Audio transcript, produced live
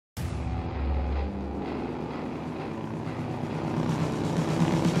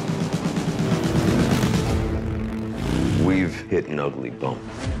hit an ugly bump.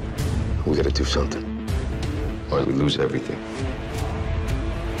 We gotta do something, or we lose everything.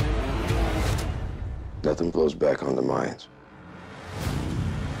 Nothing blows back on the Mayans.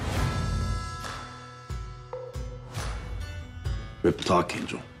 Rip talk,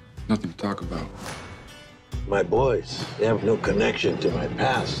 Angel. Nothing to talk about. My boys, they have no connection to my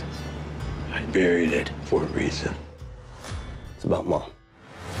past. I buried it for a reason. It's about Mom.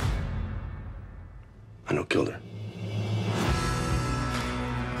 I know killed her.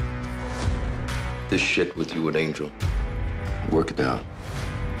 This shit with you and Angel, work it out.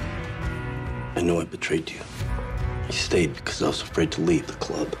 I know I betrayed you. I stayed because I was afraid to leave the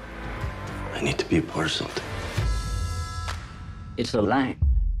club. I need to be a part of something. It's a line.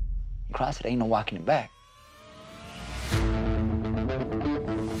 Cross it, ain't no walking it back.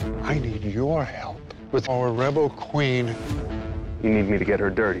 I need your help with our rebel queen. You need me to get her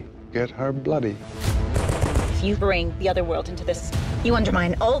dirty. Get her bloody. If you bring the other world into this, you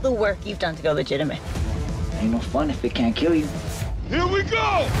undermine all the work you've done to go legitimate. Ain't no fun if it can't kill you. Here we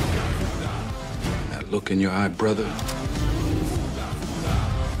go! That look in your eye, brother.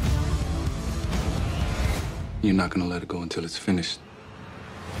 You're not gonna let it go until it's finished.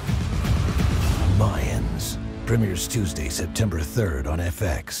 Mayans premieres Tuesday, September 3rd on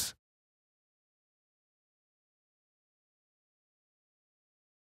FX.